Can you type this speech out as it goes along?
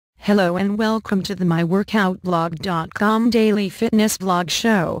Hello and welcome to the myworkoutblog.com daily fitness vlog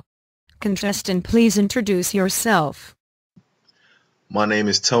show. Contestant, please introduce yourself. My name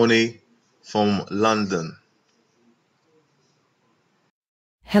is Tony from London.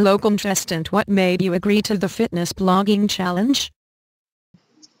 Hello contestant, what made you agree to the fitness blogging challenge?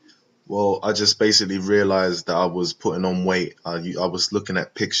 Well, I just basically realized that I was putting on weight. I was looking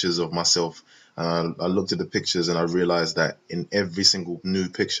at pictures of myself, and I looked at the pictures and I realized that in every single new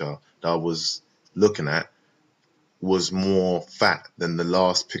picture that I was looking at was more fat than the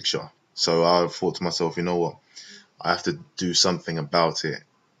last picture. So I thought to myself, you know what? I have to do something about it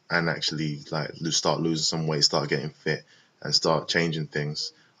and actually start losing some weight, start getting fit and start changing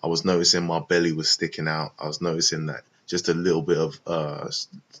things. I was noticing my belly was sticking out. I was noticing that just a little bit of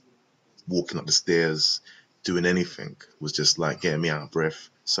walking up the stairs, doing anything was just like getting me out of breath.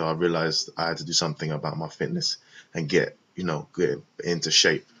 So I realized I had to do something about my fitness and get into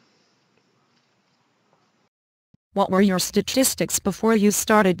shape. What were your statistics before you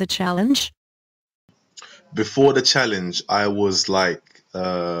started the challenge? Before the challenge, I was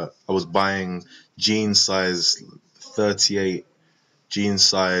buying jean size 38, jean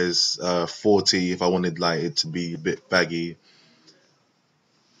size 40 if I wanted it to be a bit baggy,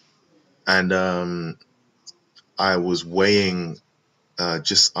 and I was weighing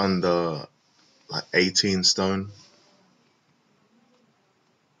just under 18 stone.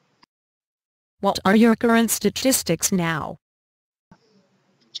 What are your current statistics now?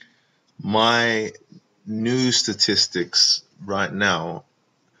 My new statistics right now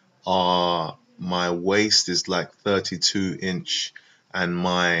are my waist is 32 inch and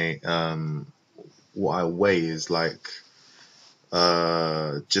my what I weigh is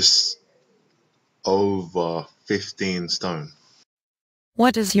just over 15 stone.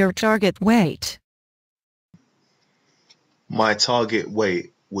 What is your target weight? My target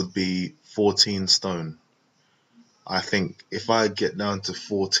weight would be 14 stone. I think if I get down to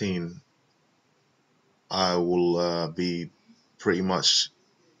 14, I will be pretty much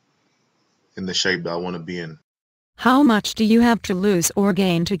in the shape that I want to be in. How much do you have to lose or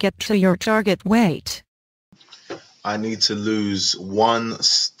gain to get to your target weight? I need to lose 1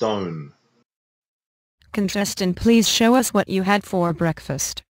 stone. Contestant, please show us what you had for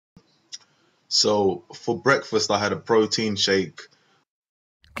breakfast. So for breakfast, I had a protein shake.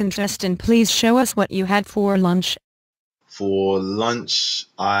 Contestant, please show us what you had for lunch. For lunch,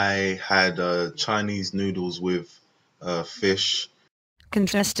 I had Chinese noodles with fish.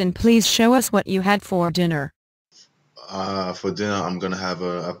 Contestant, please show us what you had for dinner. For dinner, I'm going to have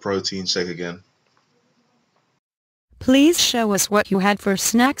a protein shake again. Please show us what you had for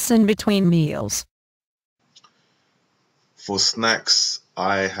snacks in between meals. For snacks,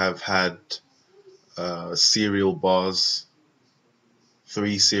 I have had cereal bars,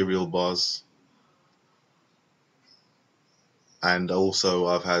 3 cereal bars. And also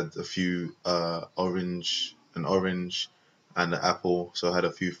I've had a few an orange and an apple, so I had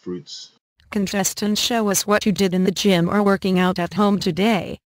a few fruits. Contestant, show us what you did in the gym or working out at home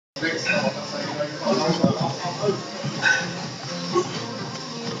today.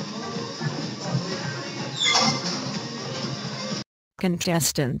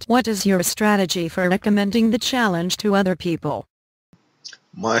 Contestant, what is your strategy for recommending the challenge to other people?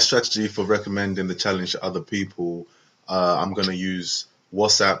 My strategy for recommending the challenge to other people, I'm going to use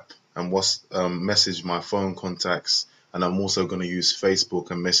WhatsApp and message my phone contacts, and I'm also going to use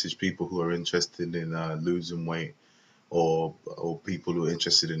Facebook and message people who are interested in losing weight or people who are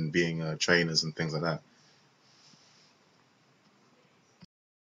interested in being trainers and things like that.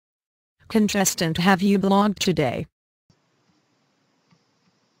 Contestant, have you blogged today?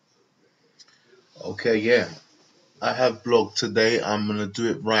 Okay, yeah. I have blogged today. I'm going to do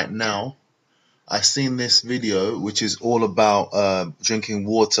it right now. I seen this video which is all about drinking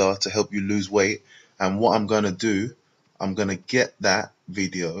water to help you lose weight, and what I'm going to do, I'm going to get that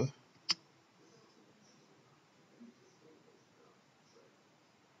video,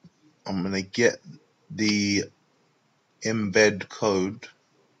 I'm going to get the embed code,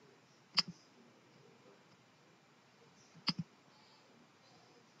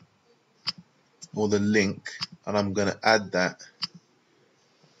 or the link, and I'm going to add that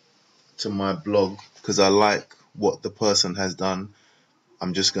to my blog because I like what the person has done.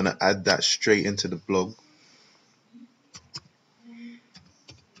 I'm just going to add that straight into the blog.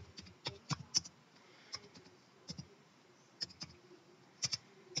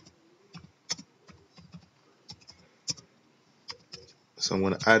 So I'm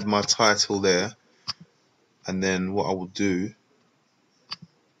going to add my title there, and then what I will do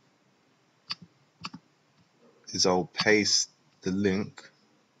is I'll paste the link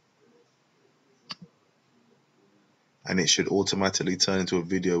and it should automatically turn into a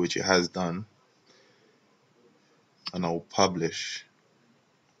video, which it has done, and I'll publish.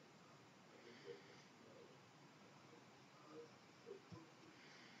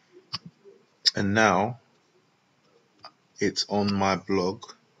 And now it's on my blog.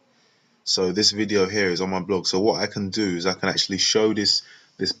 So this video here is on my blog. So what I can do is I can actually show this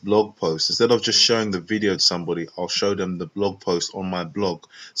blog post. Instead of just showing the video to somebody, I'll show them the blog post on my blog.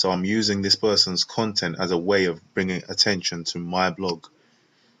 So I'm using this person's content as a way of bringing attention to my blog.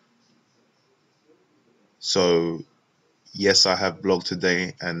 So yes, I have blog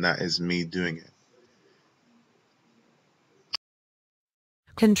today, and that is me doing it.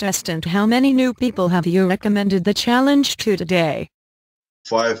 Contestant, how many new people have you recommended the challenge to today?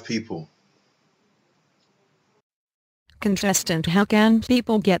 5 people. Contestant, how can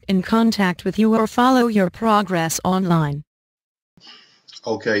people get in contact with you or follow your progress online?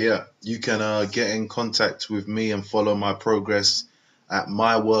 Okay, yeah. You can get in contact with me and follow my progress at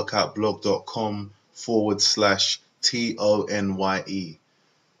myworkoutblog.com/TONYE.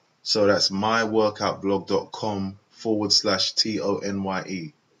 So that's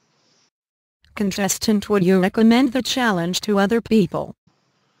myworkoutblog.com/TONYE. Contestant, would you recommend the challenge to other people?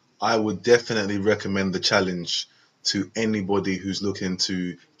 I would definitely recommend the challenge to anybody who's looking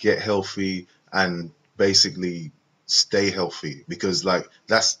to get healthy and basically stay healthy, because like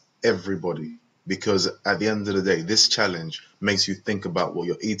that's everybody. Because at the end of the day, this challenge makes you think about what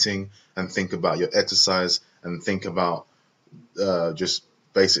you're eating and think about your exercise and think about just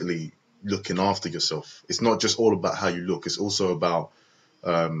basically looking after yourself. It's not just all about how you look. It's also about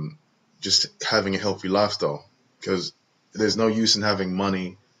just having a healthy lifestyle, because there's no use in having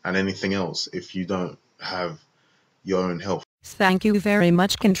money and anything else if you don't have your own health. Thank you very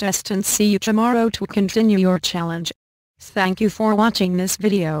much, contestant. See you tomorrow to continue your challenge. Thank you for watching this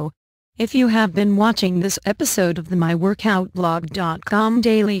video. If you have been watching this episode of the myworkoutblog.com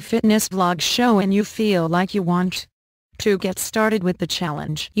daily fitness vlog show and you feel like you want to get started with the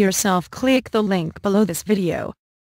challenge yourself, click the link below this video.